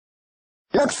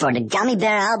Look for the Gummy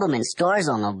Bear album in stores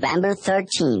on November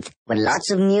 13th with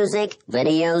lots of music,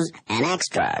 videos, and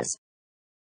extras.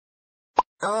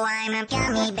 Oh, I'm a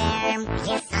gummy bear.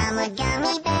 Yes, I'm a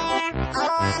gummy bear.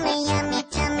 Oh, I'm a yummy,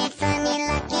 tummy, funny,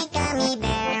 lucky gummy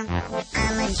bear.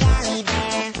 I'm a jelly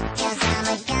bear. Yes, I'm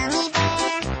a gummy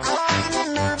bear. Oh, I'm a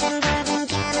moving, grooving,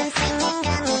 jamming, singing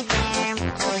gummy bear.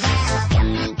 Oh, yeah.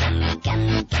 Gummy, gummy,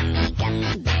 gummy, gummy,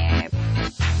 gummy bear.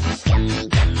 Gummy,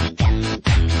 gummy, gummy,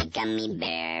 gummy, gummy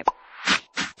bear.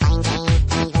 Bang, bang,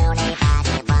 bang, do-de,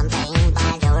 body, bum, bang, ba,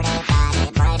 do-de, body,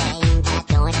 bring, ba,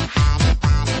 do-de, body,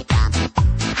 body, bum.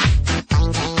 Bang,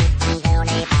 bang, bang,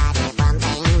 do-de, body, bum,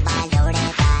 bang, ba, do-de,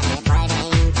 body,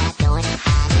 bring, ba, do-de,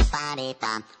 body, body,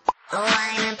 bum. Oh,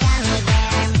 I'm a gummy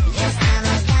bear. Yes, I'm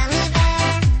a gummy bear.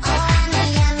 Oh, I'm a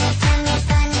yummy, tummy,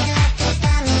 funny, lucky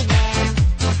gummy bear.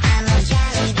 I'm a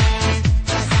jelly bear.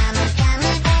 Yes, I'm a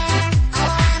gummy bear.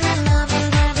 Oh, I'm a moving,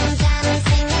 grooving, jamming,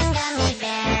 singing gummy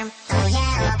bear. Oh,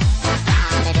 yeah.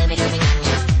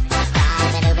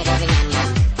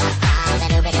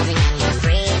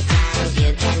 Three times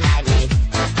you can ride me.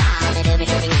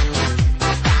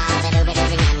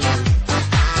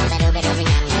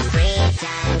 Three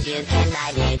times you can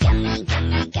ride me. Gummy,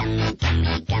 gummy, gummy,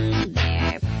 gummy, gummy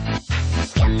bear.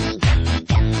 Gummy, gummy,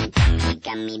 gummy, gummy,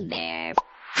 gummy bear.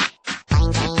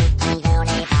 Bang, bang, bang,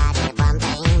 do-de, body, bum,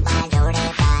 bang, ba, do-de,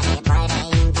 body,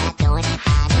 bring, ba, do-de,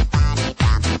 body, body,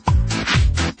 bum.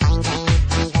 Bang, bang,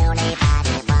 bang, do-de,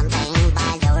 body, bum, bang, ba,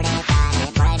 do-de, body,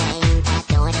 bring, ba,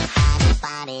 do-de, body,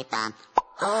 body, bum.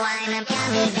 Oh, I'm a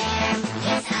gummy bear.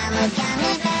 Yes, I'm a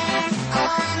gummy bear. Oh,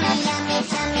 I'm a yummy,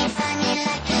 tummy, funny,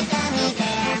 lucky gummy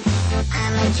bear.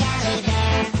 I'm a jelly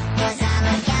bear. Yes, I'm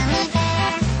a gummy bear.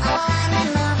 Oh, I'm a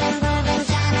moving, grooving,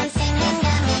 jamming, singing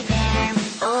gummy bear.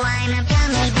 Oh, I'm a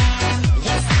gummy bear.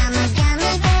 Yes, I'm a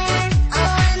gummy bear.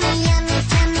 Oh, I'm a yummy,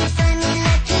 tummy, funny,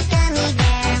 lucky gummy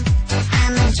bear.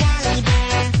 I'm a jelly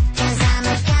bear. Yes, I'm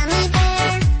a gummy bear.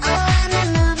 Oh, I'm a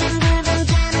moving, grooving,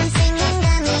 jamming, singing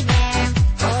gummy bear.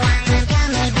 Oh, I'm a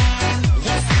gummy bear.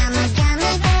 Yes, I'm a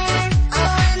gummy bear.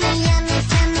 Oh, I'm a yummy,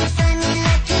 tummy, funny,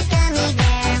 lucky gummy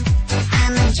bear.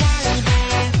 I'm a jelly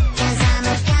bear. Yes, I'm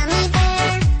a gummy bear.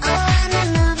 Oh, I'm a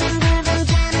moving, grooving,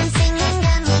 jamming, singing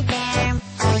gummy bear.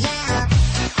 Oh, yeah.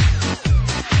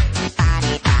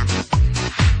 Body bop.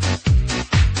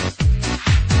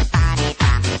 Body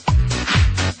bop.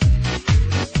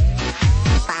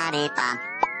 Body bop.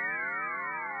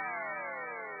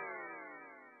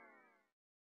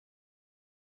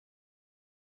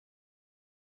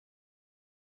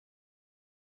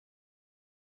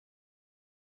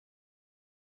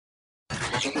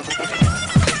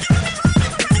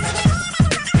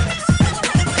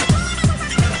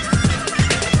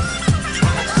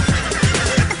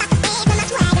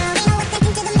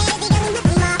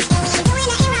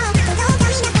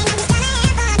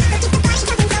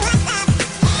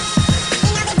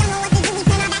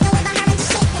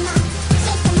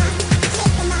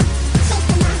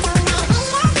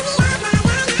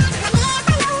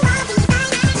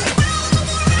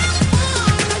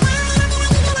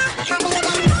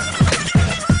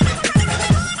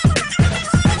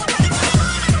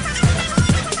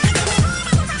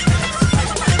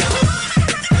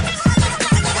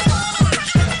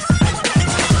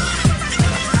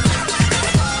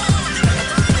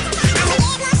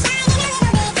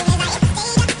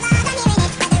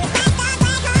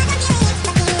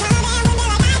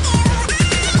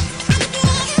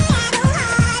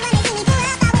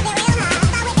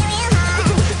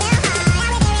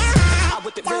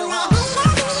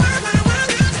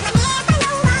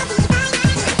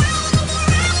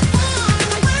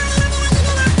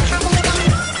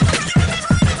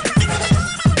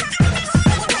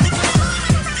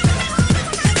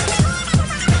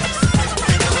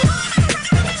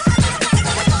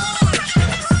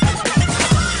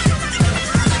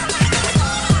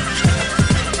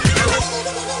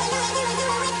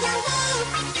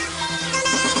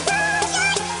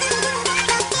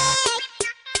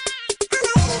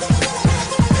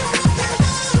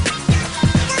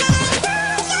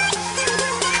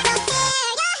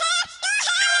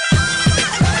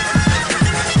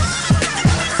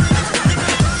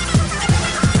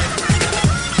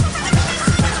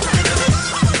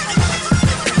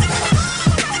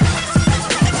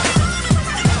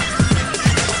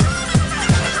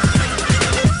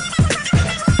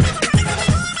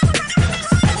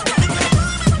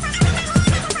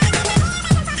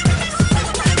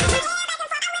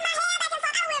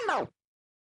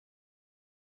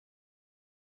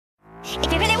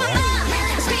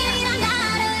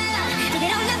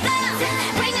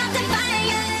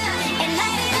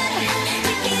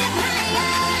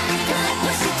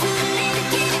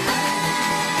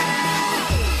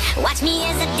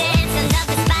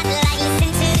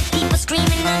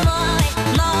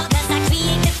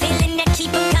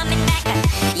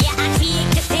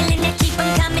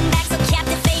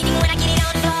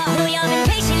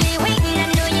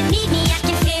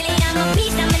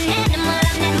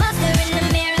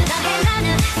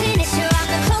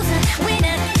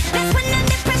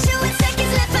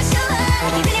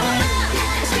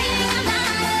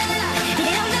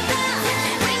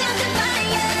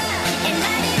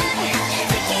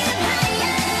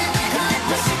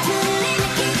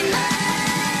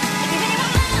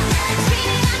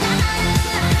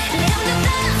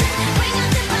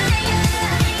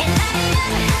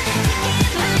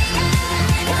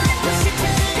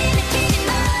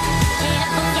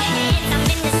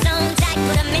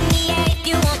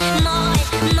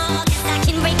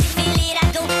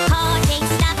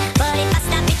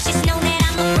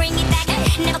 bring me back.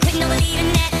 Never quit, no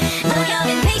believing that. Though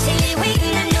you're impatient.